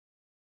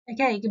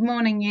Okay, good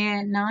morning,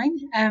 Year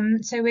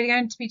 9. So we're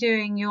going to be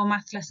doing your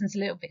math lessons a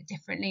little bit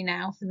differently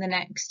now for the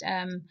next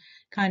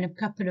kind of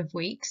couple of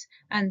weeks.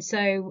 And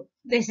so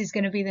this is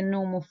going to be the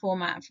normal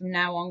format from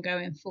now on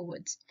going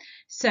forwards.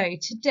 So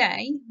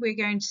today we're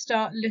going to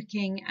start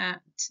looking at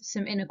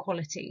some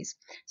inequalities.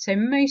 So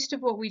most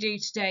of what we do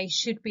today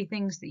should be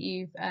things that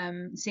you've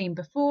seen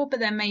before, but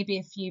there may be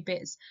a few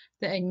bits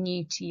that are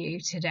new to you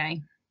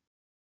today.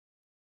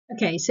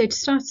 Okay, so to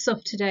start us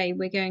off today,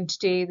 we're going to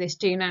do this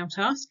do now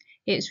task.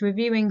 It's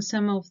reviewing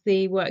some of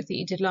the work that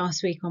you did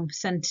last week on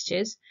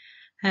percentages.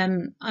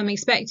 I'm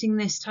expecting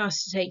this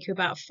task to take you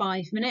about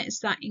 5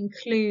 minutes. That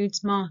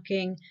includes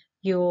marking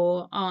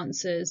your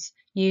answers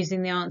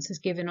using the answers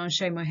given on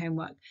Show My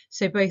Homework.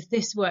 So both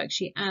this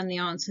worksheet and the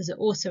answers are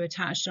also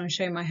attached on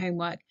Show My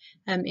Homework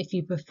if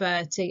you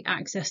prefer to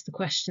access the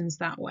questions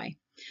that way.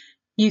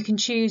 You can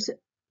choose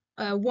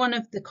one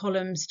of the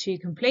columns to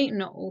complete,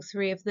 not all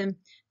three of them.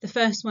 The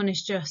first one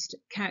is just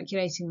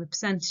calculating the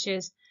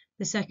percentages.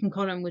 The second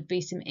column would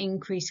be some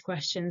increased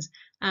questions,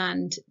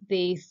 and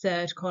the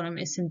third column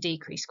is some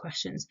decreased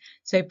questions.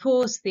 So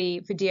pause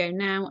the video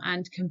now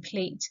and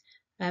complete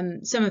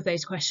some of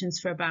those questions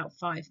for about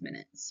 5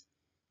 minutes.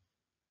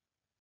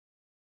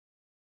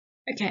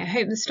 Okay, I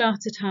hope the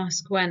starter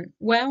task went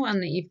well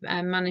and that you've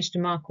managed to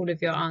mark all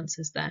of your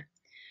answers there.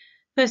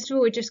 First of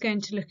all, we're just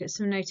going to look at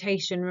some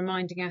notation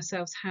reminding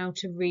ourselves how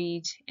to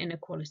read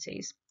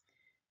inequalities.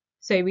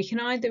 So we can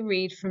either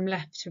read from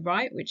left to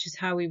right, which is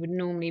how we would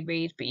normally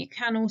read, but you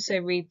can also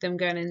read them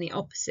going in the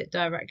opposite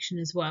direction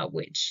as well,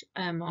 which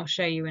I'll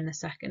show you in a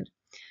second.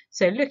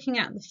 So looking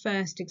at the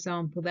first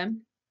example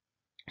then,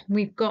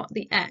 we've got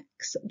the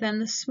x, then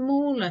the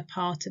smaller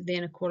part of the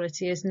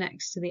inequality is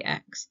next to the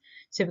x.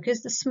 So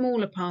because the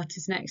smaller part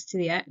is next to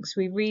the x,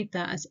 we read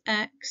that as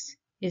x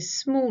is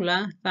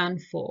smaller than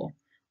 4.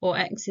 Or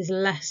x is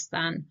less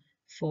than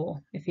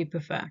 4 if you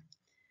prefer.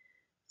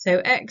 So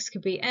x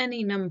could be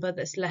any number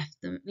that's less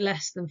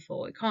than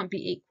 4. It can't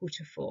be equal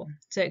to 4.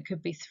 So it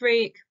could be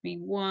 3, it could be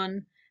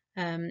 1,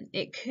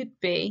 it could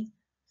be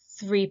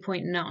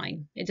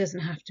 3.9. It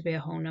doesn't have to be a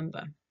whole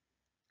number.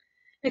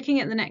 Looking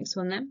at the next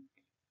one then,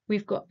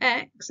 we've got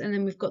x and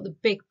then we've got the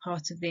big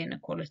part of the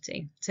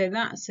inequality. So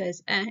that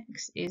says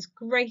x is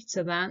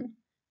greater than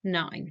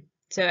 9.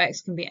 So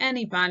x can be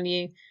any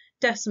value,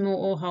 decimal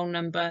or whole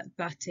number,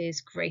 that is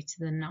greater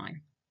than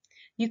 9.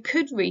 You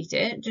could read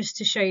it just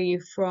to show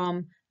you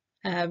from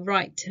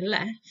right to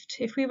left.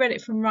 If we read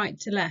it from right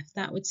to left,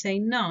 that would say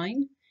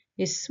 9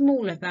 is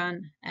smaller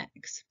than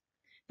x.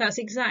 That's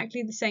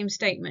exactly the same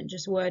statement,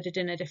 just worded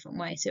in a different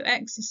way. So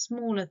 9 is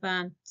smaller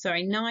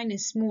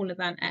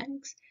than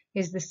x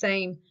is the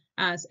same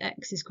as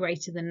x is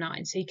greater than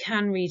 9. So you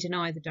can read in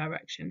either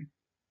direction,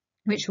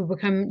 which will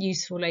become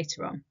useful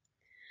later on.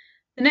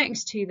 The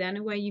next two then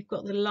are where you've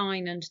got the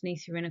line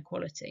underneath your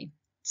inequality.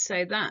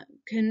 So that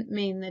can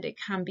mean that it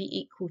can be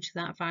equal to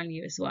that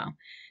value as well.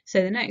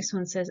 So the next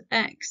one says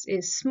x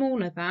is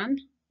smaller than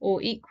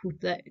or equal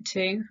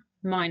to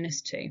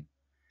minus 2.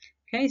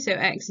 Okay, so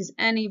x is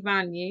any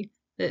value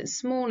that's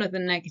smaller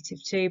than negative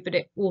 2, but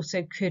it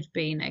also could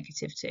be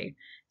negative 2.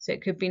 So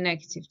it could be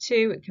negative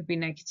 2, it could be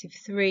negative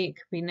 3, it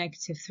could be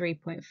negative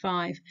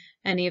 3.5.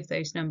 Any of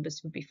those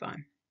numbers would be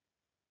fine.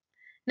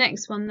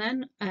 Next one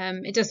then,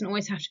 it doesn't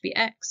always have to be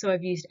x, so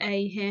I've used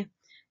a here.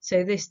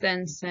 So this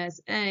then says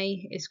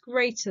a is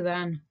greater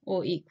than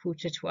or equal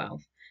to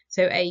 12.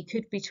 So a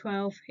could be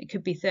 12, it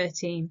could be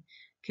 13,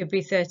 it could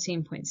be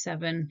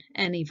 13.7,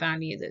 any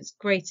value that's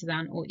greater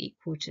than or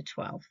equal to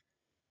 12.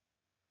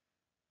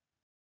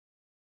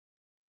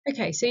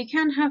 Okay, so you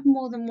can have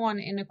more than one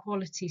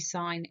inequality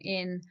sign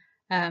in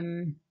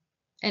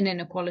an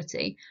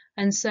inequality.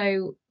 And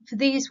so for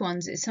these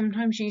ones, it's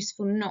sometimes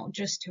useful not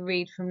just to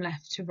read from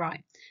left to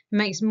right. It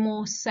makes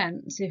more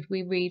sense if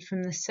we read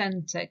from the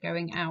centre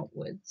going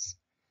outwards.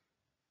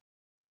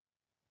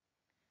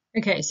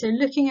 Okay, so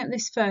looking at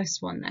this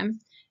first one then,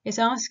 it's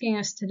asking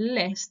us to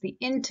list the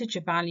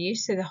integer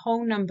values, so the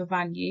whole number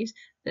values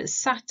that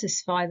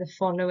satisfy the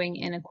following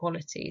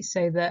inequalities,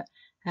 so that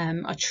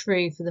are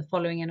true for the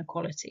following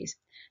inequalities.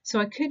 So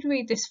I could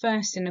read this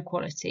first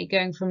inequality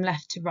going from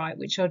left to right,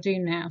 which I'll do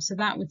now. So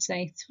that would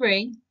say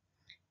 3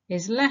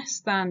 is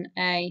less than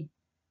a,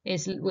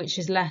 which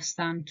is less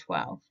than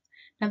 12.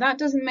 Now that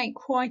doesn't make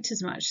quite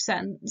as much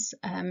sense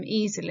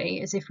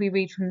easily as if we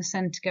read from the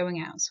centre going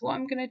out. So what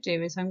I'm going to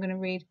do is I'm going to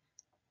read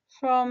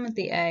from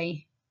the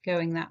A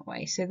going that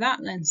way. So that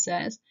then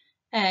says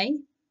A,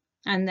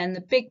 and then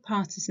the big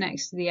part is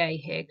next to the A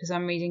here because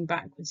I'm reading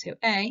backwards. So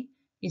A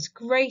is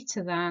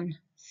greater than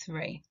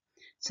 3.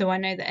 So I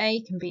know that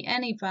A can be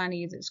any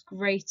value that's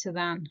greater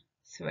than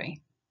 3.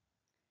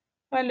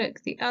 If I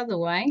look the other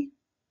way,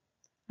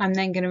 I'm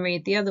then going to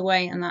read the other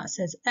way, and that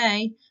says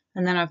A,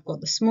 and then I've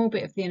got the small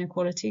bit of the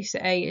inequality, so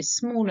A is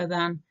smaller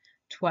than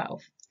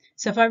 12.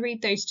 So if I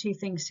read those two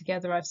things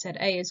together, I've said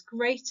A is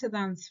greater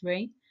than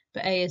 3,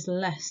 but A is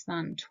less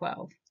than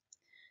 12.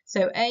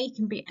 So A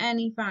can be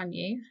any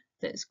value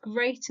that's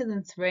greater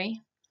than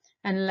 3,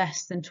 and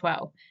less than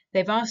 12.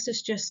 They've asked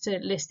us just to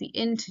list the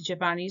integer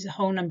values, the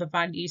whole number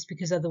values,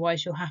 because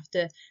otherwise you'll have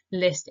to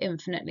list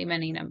infinitely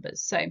many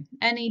numbers. So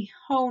any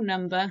whole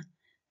number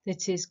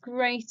that is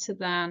greater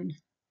than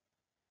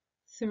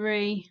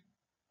 3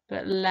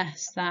 but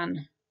less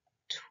than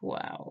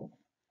 12.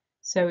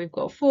 So we've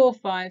got 4,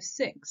 5,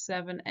 6,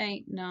 7,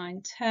 8,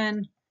 9,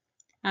 10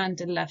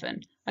 and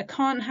 11. I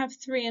can't have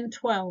 3 and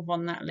 12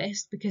 on that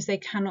list because they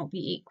cannot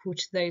be equal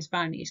to those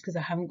values because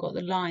I haven't got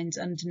the lines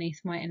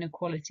underneath my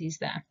inequalities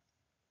there.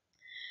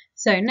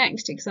 So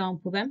next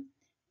example then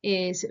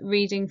is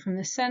reading from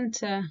the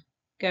centre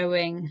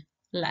going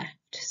left.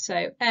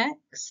 So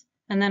x,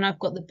 and then I've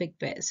got the big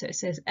bit. So it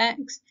says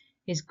x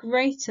is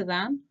greater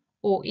than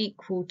or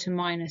equal to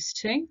minus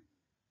 2.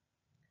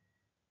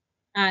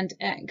 And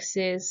x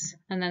is,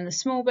 and then the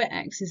small bit,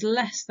 x is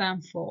less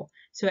than 4.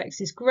 So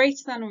x is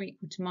greater than or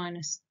equal to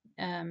minus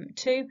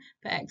 2,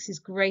 but x is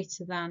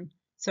greater than,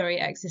 sorry,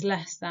 x is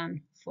less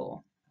than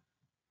 4.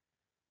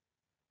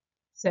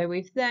 So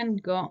we've then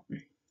got,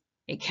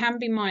 it can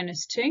be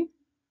minus 2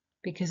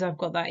 because I've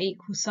got that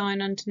equal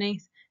sign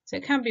underneath. So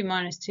it can be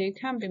minus 2,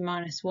 can be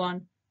minus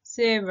 1,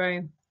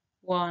 0,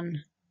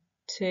 1,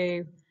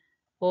 2,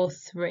 or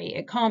 3.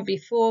 It can't be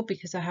 4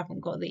 because I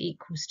haven't got the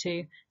equals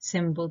to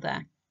symbol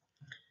there.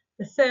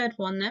 The third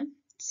one then,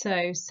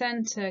 so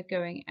centre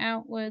going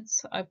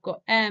outwards, I've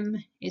got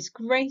m is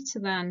greater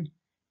than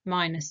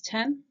minus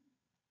 10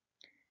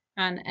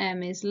 and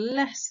m is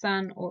less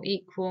than or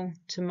equal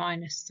to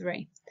minus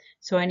 3.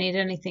 So I need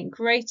anything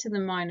greater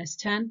than minus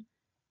 10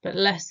 but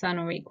less than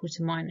or equal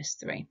to minus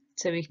 3.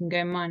 So we can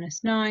go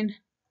minus 9,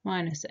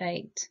 minus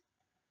 8,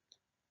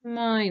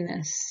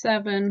 minus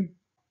 7,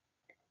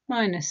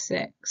 minus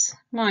 6,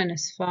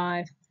 minus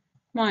 5,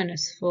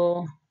 minus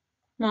 4,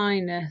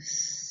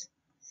 minus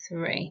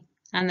 3,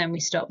 and then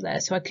we stop there.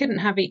 So I couldn't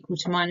have equal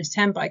to minus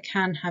 10, but I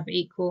can have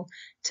equal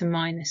to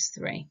minus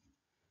 3.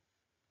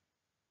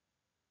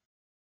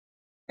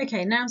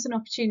 Okay, now's an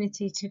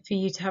opportunity for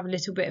you to have a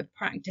little bit of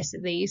practice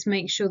at these.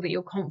 Make sure that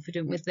you're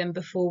confident with them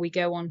before we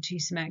go on to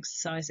some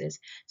exercises.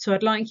 So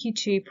I'd like you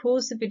to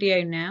pause the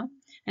video now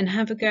and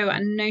have a go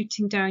at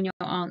noting down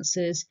your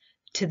answers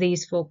to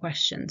these 4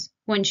 questions.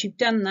 Once you've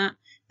done that,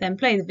 then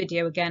play the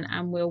video again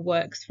and we'll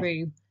work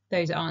through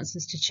those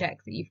answers to check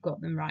that you've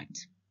got them right.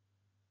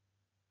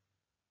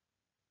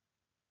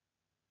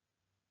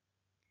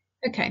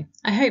 Okay,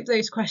 I hope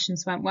those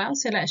questions went well,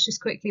 so let's just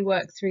quickly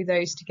work through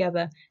those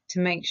together to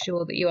make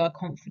sure that you are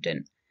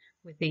confident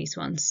with these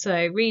ones.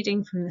 So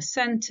reading from the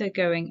centre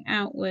going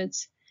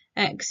outwards,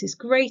 x is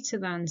greater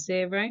than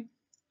 0,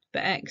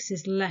 but x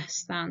is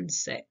less than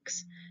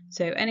 6.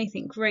 So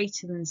anything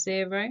greater than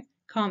 0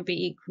 can't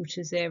be equal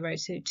to 0.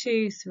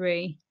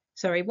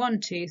 So 1,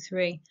 2,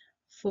 3,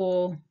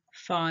 4,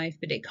 5,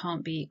 but it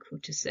can't be equal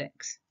to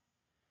 6.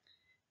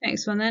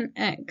 Next one then,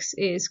 x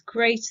is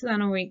greater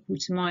than or equal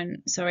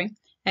to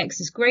x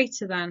is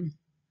greater than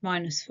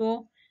minus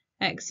 4,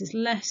 x is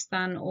less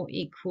than or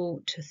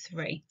equal to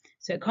 3.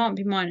 So it can't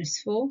be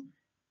minus 4,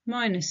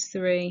 minus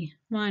 3,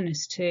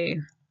 minus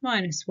 2,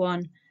 minus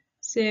 1,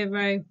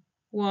 0,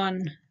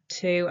 1,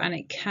 2, and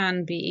it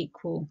can be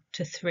equal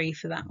to 3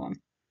 for that one.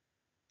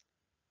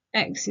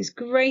 X is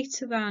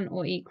greater than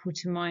or equal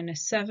to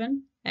minus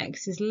 7,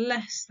 x is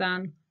less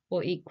than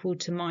or equal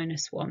to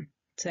minus 1.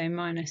 So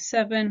minus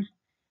 7,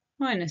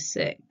 minus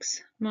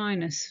 6,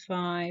 minus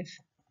 5,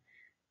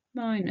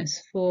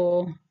 minus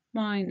 4,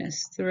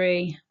 minus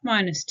 3,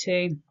 minus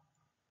 2,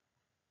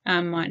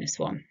 and minus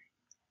 1.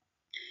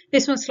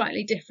 This one's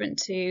slightly different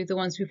to the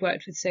ones we've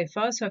worked with so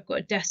far, so I've got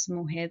a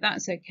decimal here.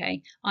 That's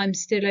okay. I'm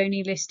still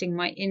only listing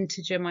my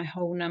integer, my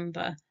whole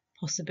number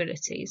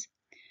possibilities.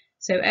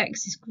 So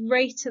x is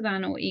greater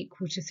than or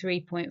equal to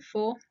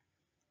 3.4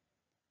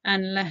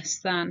 and less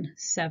than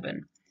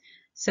 7.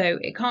 So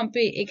it can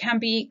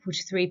be equal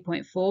to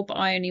 3.4, but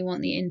I only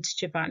want the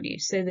integer value.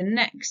 So the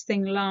next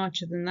thing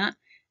larger than that,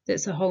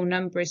 that's a whole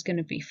number, is going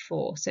to be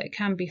 4. So it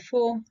can be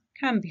 4,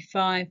 can be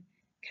 5,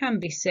 can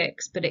be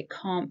 6, but it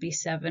can't be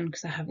 7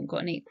 because I haven't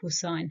got an equal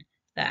sign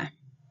there.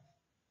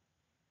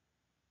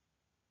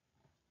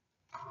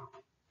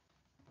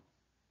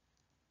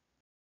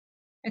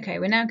 Okay,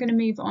 we're now going to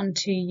move on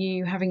to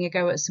you having a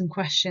go at some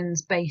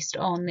questions based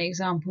on the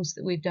examples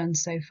that we've done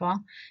so far.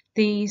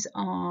 These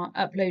are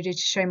uploaded to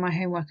Show My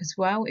Homework as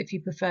well, if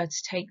you prefer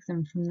to take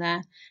them from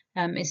there.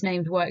 It's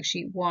named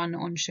Worksheet 1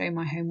 on Show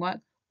My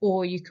Homework,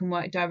 or you can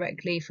work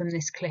directly from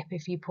this clip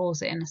if you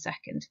pause it in a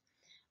second.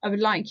 I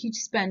would like you to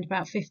spend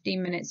about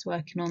 15 minutes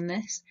working on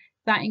this.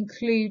 That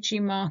includes you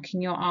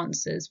marking your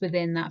answers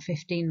within that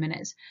 15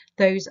 minutes.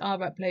 Those are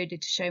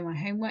uploaded to Show My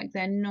Homework.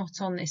 They're not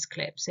on this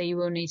clip, so you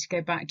will need to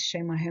go back to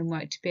Show My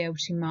Homework to be able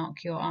to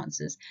mark your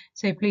answers.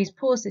 So please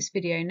pause this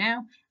video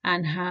now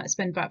and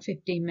spend about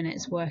 15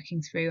 minutes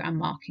working through and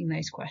marking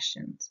those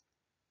questions.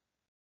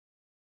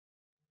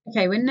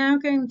 Okay, we're now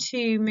going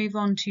to move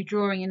on to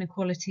drawing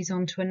inequalities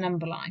onto a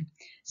number line.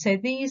 So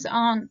these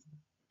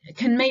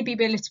can maybe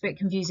be a little bit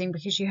confusing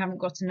because you haven't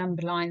got a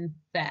number line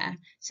there.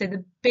 So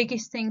the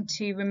biggest thing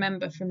to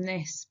remember from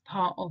this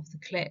part of the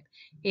clip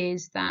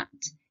is that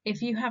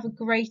if you have a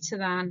greater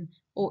than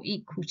or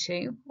equal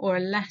to, or a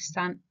less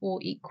than or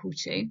equal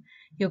to,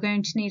 you're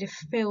going to need a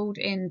filled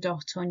in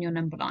dot on your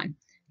number line.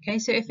 Okay,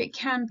 so if it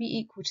can be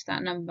equal to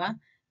that number,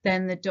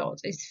 then the dot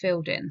is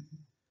filled in.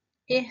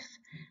 If,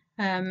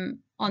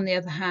 on the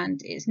other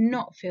hand, it's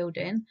not filled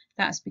in,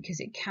 that's because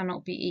it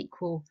cannot be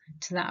equal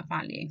to that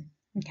value.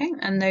 Okay,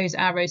 and those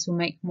arrows will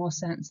make more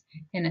sense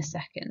in a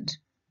second.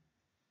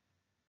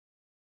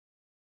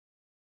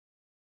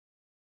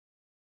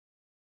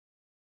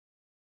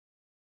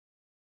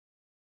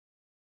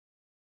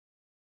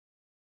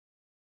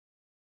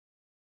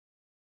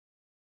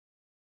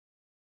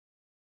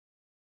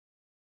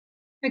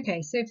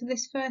 Okay, so for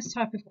this first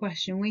type of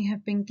question, we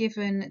have been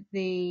given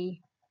the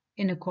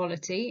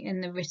inequality in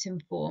the written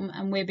form,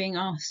 and we're being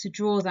asked to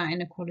draw that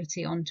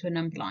inequality onto a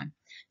number line.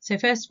 So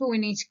first of all, we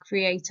need to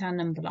create our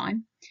number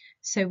line.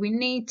 So we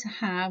need to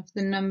have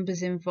the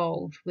numbers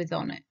involved with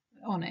on it.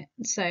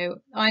 So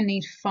I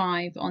need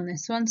 5 on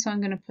this one, so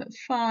I'm going to put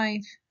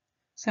 5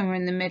 somewhere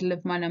in the middle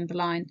of my number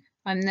line.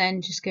 I'm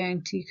then just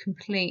going to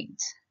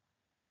complete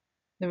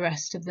the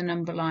rest of the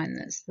number line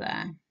that's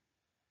there.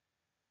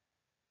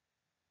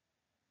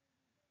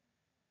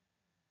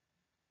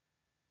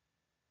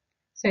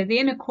 So the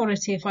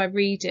inequality, if I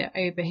read it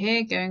over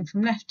here, going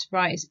from left to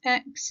right, is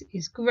x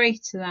is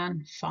greater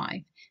than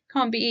 5.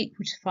 Can't be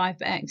equal to 5,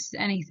 but x is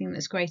anything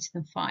that's greater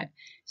than 5.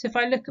 So if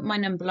I look at my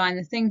number line,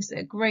 the things that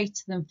are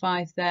greater than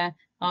 5 there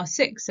are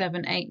 6,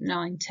 7, 8,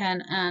 9,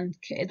 10, and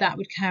that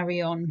would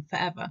carry on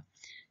forever.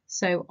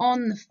 So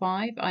on the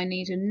 5, I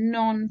need a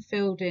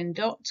non-filled in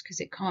dot because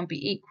it can't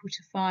be equal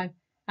to 5,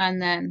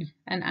 and then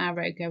an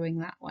arrow going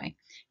that way.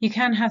 You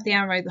can have the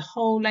arrow the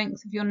whole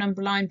length of your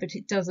number line, but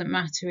it doesn't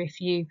matter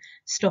if you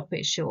stop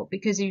it short,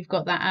 because you've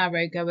got that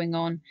arrow going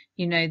on,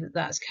 you know that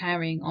that's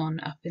carrying on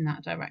up in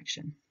that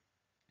direction.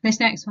 This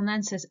next one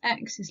then says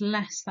x is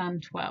less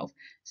than 12.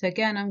 So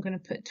again, I'm going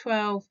to put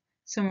 12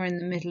 somewhere in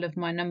the middle of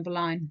my number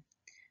line,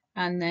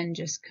 and then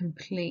just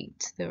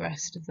complete the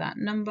rest of that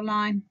number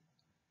line.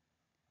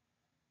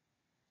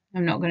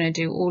 I'm not going to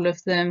do all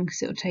of them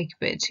because it will take a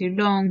bit too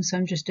long, so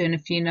I'm just doing a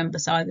few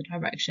numbers either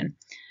direction.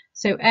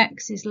 So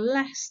x is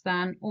less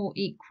than or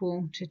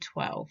equal to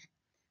 12.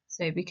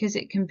 So because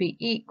it can be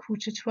equal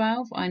to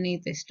 12, I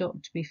need this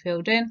dot to be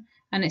filled in,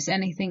 and it's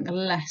anything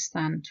less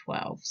than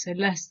 12. So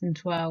less than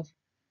 12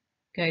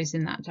 goes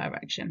in that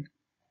direction.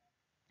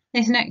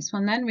 This next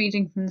one then,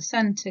 reading from the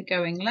centre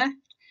going left,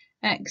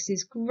 x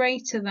is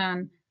greater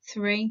than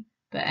 3,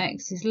 but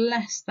x is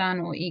less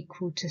than or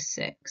equal to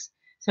 6.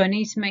 So I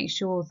need to make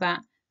sure that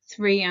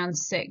 3 and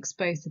 6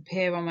 both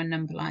appear on my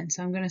number line.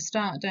 So I'm going to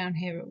start down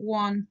here at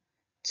 1,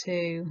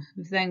 2,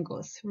 we've then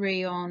got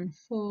 3 on,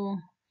 4,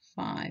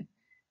 5,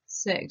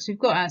 6. We've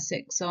got our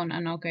 6 on,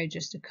 and I'll go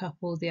just a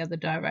couple the other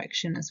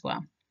direction as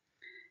well.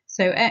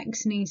 So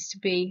x needs to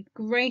be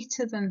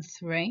greater than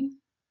 3.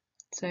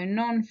 So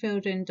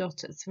non-filled in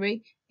dot at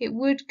 3. It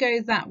would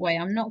go that way.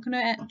 I'm not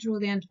going to draw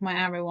the end of my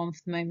arrow on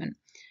for the moment.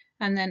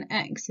 And then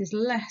x is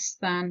less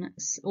than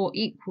or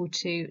equal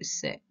to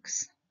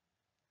 6.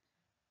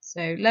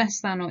 So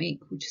less than or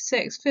equal to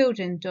 6, filled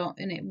in dot,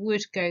 and it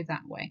would go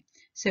that way.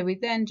 So we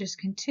then just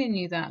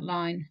continue that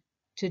line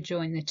to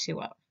join the two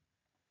up.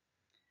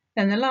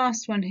 Then the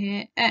last one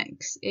here,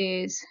 x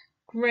is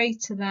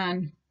greater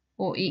than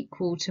or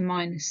equal to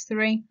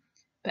 -3,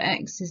 but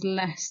x is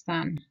less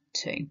than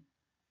 2.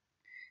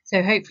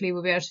 So hopefully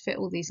we'll be able to fit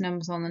all these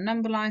numbers on the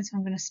number line. So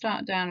I'm going to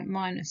start down at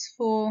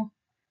 -4,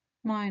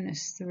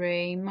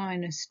 -3,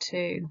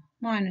 -2,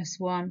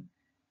 -1,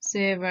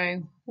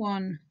 0,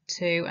 1,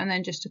 2, and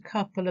then just a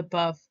couple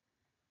above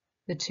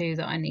the 2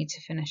 that I need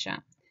to finish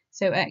at.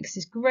 So x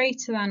is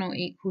greater than or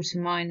equal to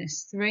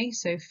 -3,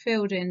 so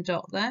filled in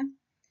dot there.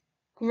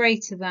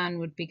 Greater than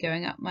would be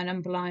going up my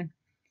number line.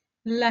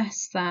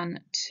 Less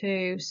than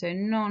 2, so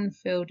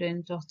non-filled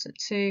in dot at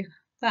 2.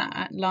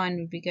 That line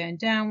would be going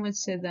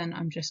downwards, so then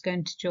I'm just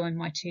going to join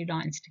my two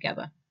lines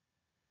together.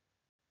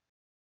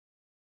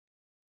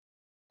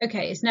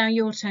 Okay, it's now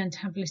your turn to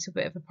have a little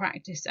bit of a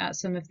practice at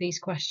some of these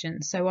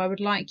questions. So I would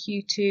like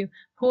you to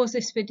pause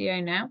this video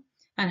now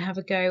and have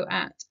a go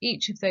at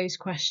each of those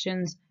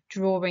questions,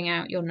 drawing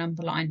out your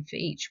number line for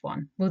each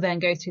one. We'll then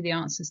go through the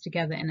answers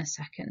together in a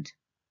second.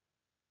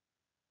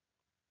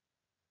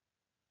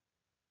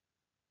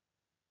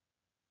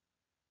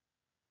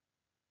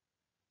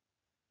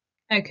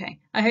 Okay,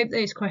 I hope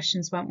those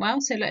questions went well.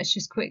 So let's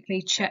just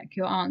quickly check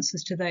your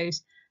answers to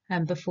those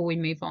before we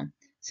move on.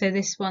 So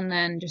this one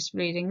then, just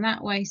reading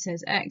that way,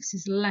 says x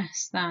is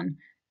less than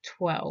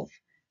 12.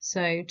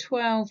 So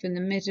 12 in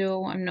the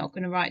middle. I'm not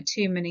going to write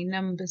too many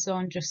numbers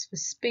on just for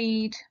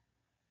speed.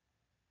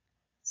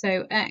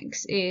 So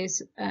x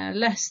is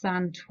less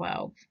than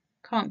 12.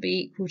 Can't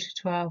be equal to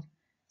 12,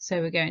 so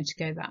we're going to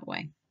go that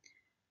way.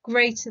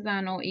 Greater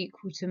than or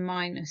equal to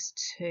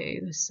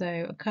 -2,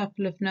 so a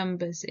couple of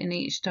numbers in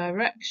each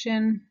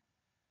direction.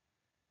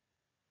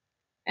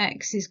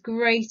 X is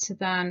greater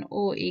than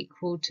or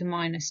equal to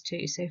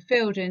 -2, so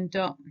filled in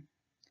dot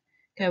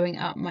going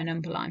up my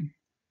number line.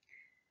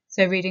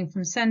 So reading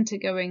from centre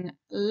going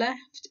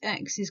left,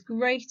 x is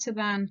greater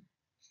than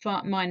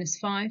minus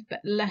 5, but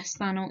less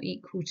than or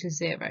equal to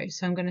 0.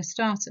 So I'm going to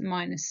start at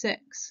minus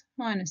 6,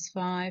 minus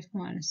 5,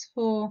 minus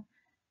 4,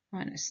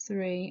 minus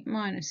 3,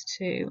 minus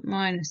 2,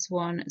 minus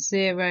 1,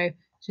 0.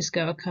 Just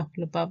go a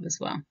couple above as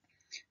well.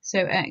 So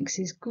x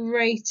is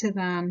greater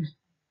than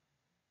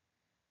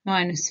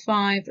minus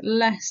 5,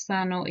 less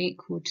than or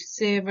equal to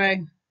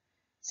 0.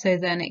 So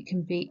then it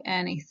can be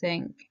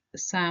anything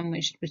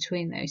sandwiched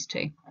between those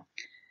two.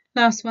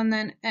 Last one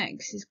then,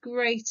 x is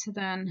greater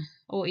than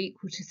or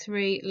equal to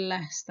 3,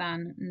 less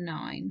than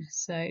 9.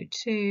 So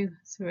 2,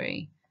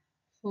 3,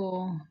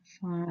 4,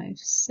 5,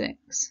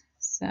 6,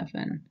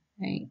 7,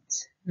 8,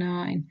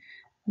 9.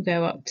 We'll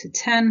go up to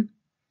 10.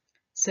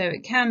 So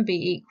it can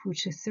be equal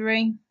to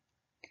 3.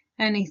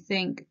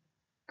 Anything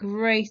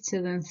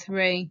greater than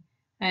 3,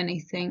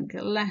 anything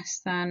less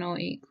than or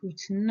equal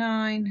to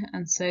 9.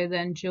 And so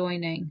then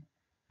joining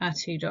our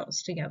two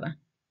dots together.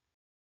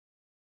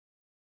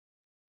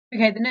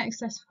 Okay, the next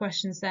set of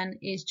questions then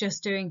is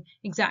just doing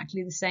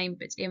exactly the same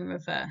but in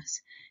reverse.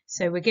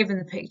 So we're given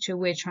the picture,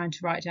 we're trying to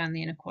write down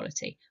the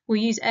inequality.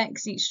 We'll use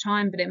x each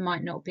time, but it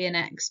might not be an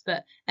x,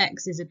 but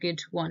x is a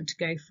good one to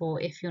go for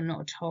if you're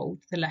not told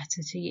the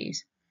letter to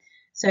use.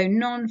 So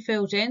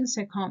non-filled in,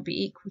 so can't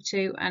be equal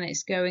to, and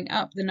it's going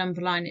up the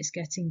number line, it's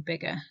getting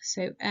bigger.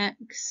 So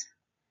x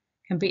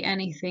can be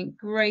anything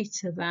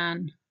greater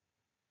than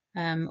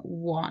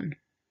 1.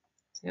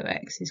 So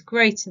x is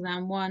greater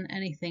than 1,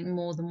 anything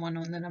more than 1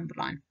 on the number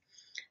line.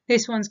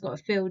 This one's got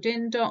a filled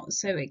in dot,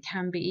 so it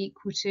can be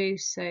equal to,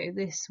 so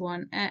this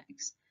one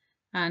x,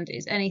 and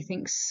is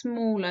anything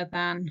smaller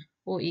than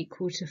or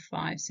equal to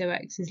 5. So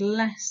x is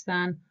less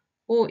than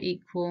or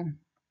equal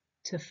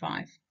to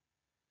 5.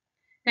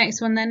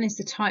 Next one then is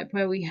the type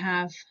where we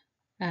have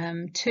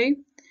 2.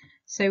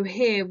 So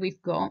here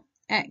we've got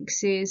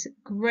x is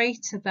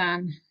greater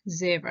than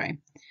 0.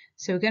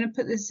 So we're going to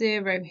put the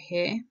 0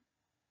 here.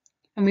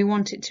 And we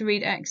want it to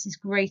read x is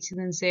greater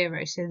than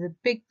 0. So the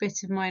big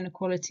bit of my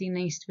inequality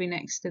needs to be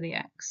next to the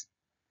x.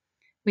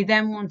 We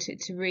then want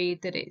it to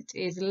read that it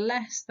is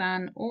less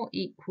than or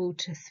equal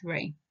to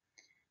 3.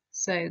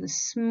 So the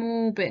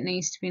small bit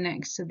needs to be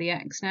next to the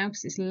x now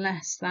because it's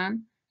less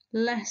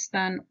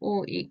than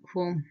or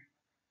equal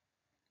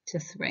to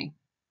 3.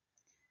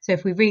 So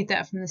if we read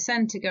that from the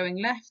centre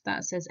going left,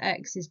 that says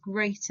x is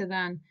greater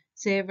than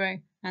 0,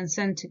 and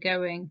centre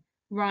going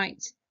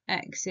right,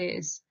 x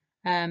is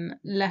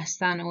less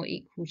than or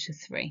equal to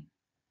 3.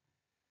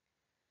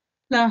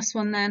 Last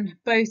one then,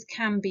 both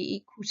can be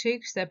equal to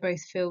because they're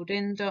both filled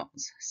in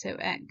dots. So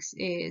x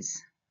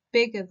is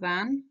bigger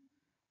than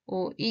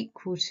or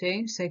equal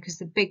to, so because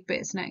the big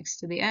bit's next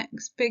to the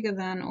x, bigger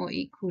than or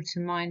equal to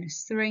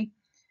minus 3.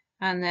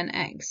 And then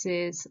x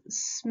is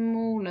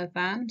smaller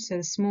than, so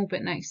the small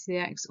bit next to the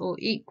x, or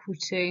equal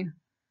to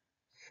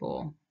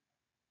 4.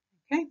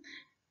 Okay,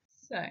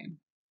 so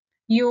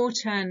your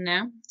turn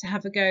now to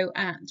have a go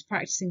at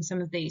practicing some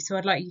of these. So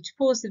I'd like you to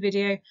pause the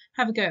video,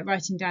 have a go at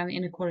writing down the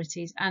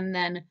inequalities, and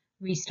then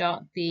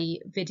restart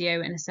the video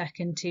in a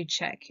second to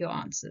check your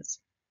answers.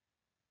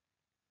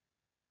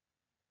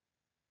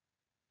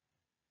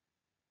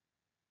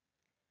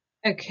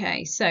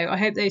 Okay, so I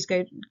hope those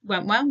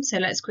went well. So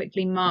let's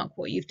quickly mark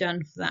what you've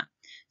done for that.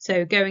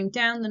 So going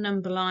down the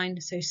number line,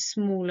 so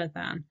smaller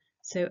than.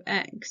 So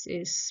x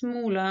is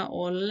smaller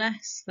or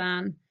less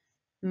than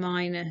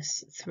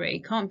minus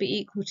 3. Can't be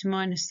equal to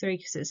minus 3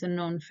 because it's a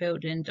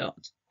non-filled in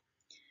dot.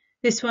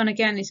 This one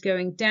again is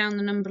going down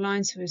the number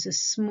line, so it's a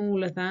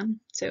smaller than.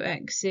 So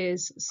x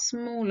is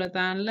smaller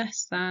than,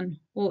 less than,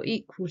 or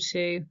equal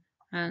to,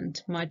 and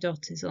my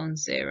dot is on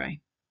 0.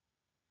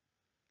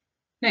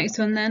 Next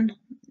one then,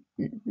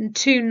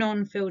 2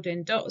 non-filled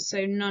in dots,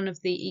 so none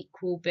of the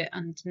equal bit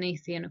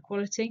underneath the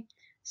inequality.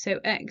 So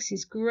x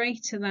is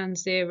greater than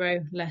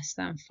 0, less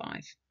than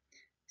 5.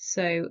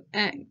 So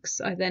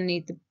x, I then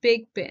need the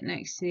big bit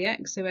next to the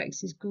x, so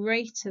x is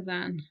greater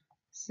than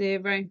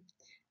 0.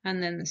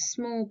 And then the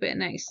small bit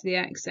next to the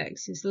x,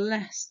 x is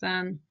less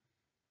than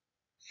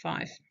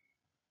 5.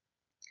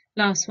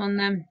 Last one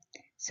then,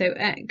 so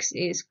x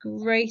is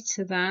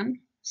greater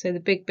than, so the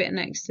big bit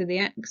next to the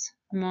x,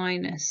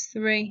 minus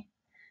 3.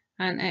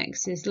 And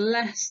x is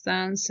less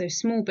than, so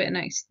small bit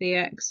next to the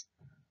x,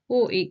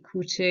 or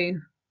equal to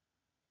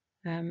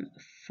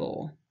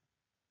 4.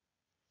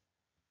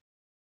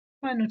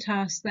 Final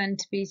task then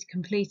to be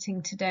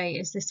completing today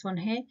is this one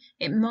here.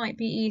 It might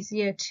be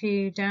easier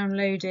to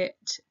download it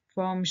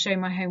from Show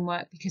My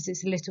Homework because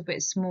it's a little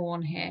bit small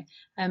on here.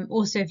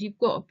 Also, if you've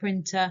got a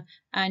printer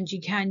and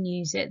you can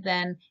use it,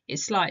 then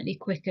it's slightly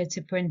quicker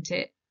to print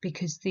it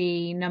because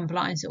the number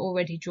lines are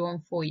already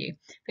drawn for you.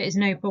 But it's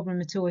no problem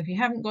at all. If you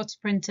haven't got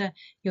a printer,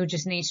 you'll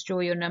just need to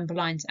draw your number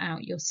lines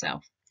out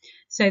yourself.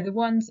 So the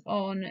ones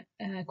on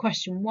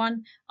question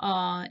 1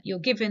 are you're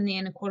given the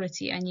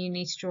inequality and you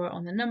need to draw it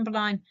on the number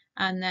line,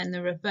 and then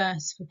the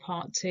reverse for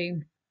part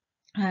 2,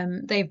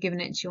 they've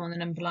given it to you on the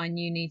number line,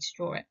 you need to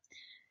draw it.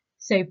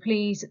 So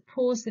please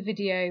pause the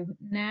video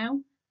now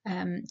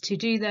to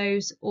do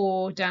those,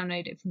 or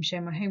download it from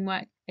Show My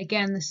Homework.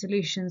 Again, the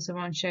solutions are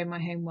on Show My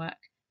Homework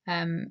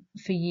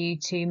for you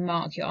to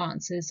mark your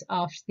answers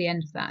after the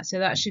end of that. So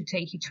that should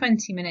take you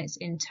 20 minutes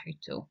in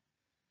total.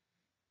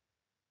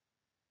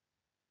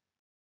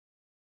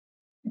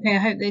 Okay, I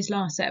hope those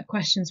last set of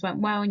questions went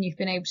well and you've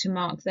been able to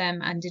mark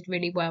them and did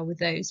really well with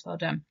those. Well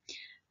done.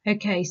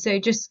 Okay, so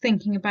just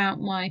thinking about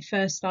my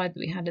first slide that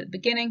we had at the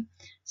beginning.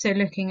 So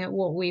looking at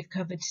what we've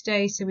covered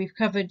today. So we've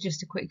covered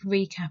just a quick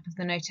recap of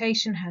the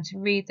notation, how to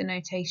read the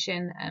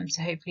notation.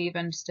 So hopefully you've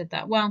understood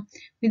that well.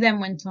 We then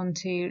went on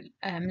to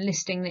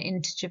listing the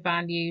integer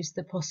values,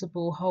 the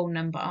possible whole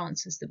number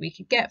answers that we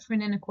could get for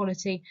an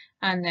inequality,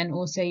 and then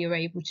also you're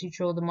able to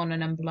draw them on a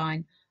number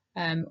line.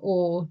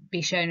 Or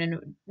be shown a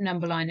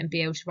number line and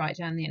be able to write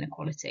down the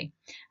inequality.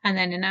 And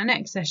then in our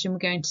next session, we're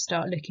going to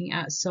start looking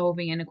at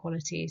solving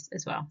inequalities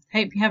as well.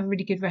 Hope you have a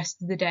really good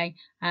rest of the day,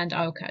 and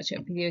I will catch up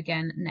with you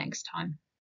again next time.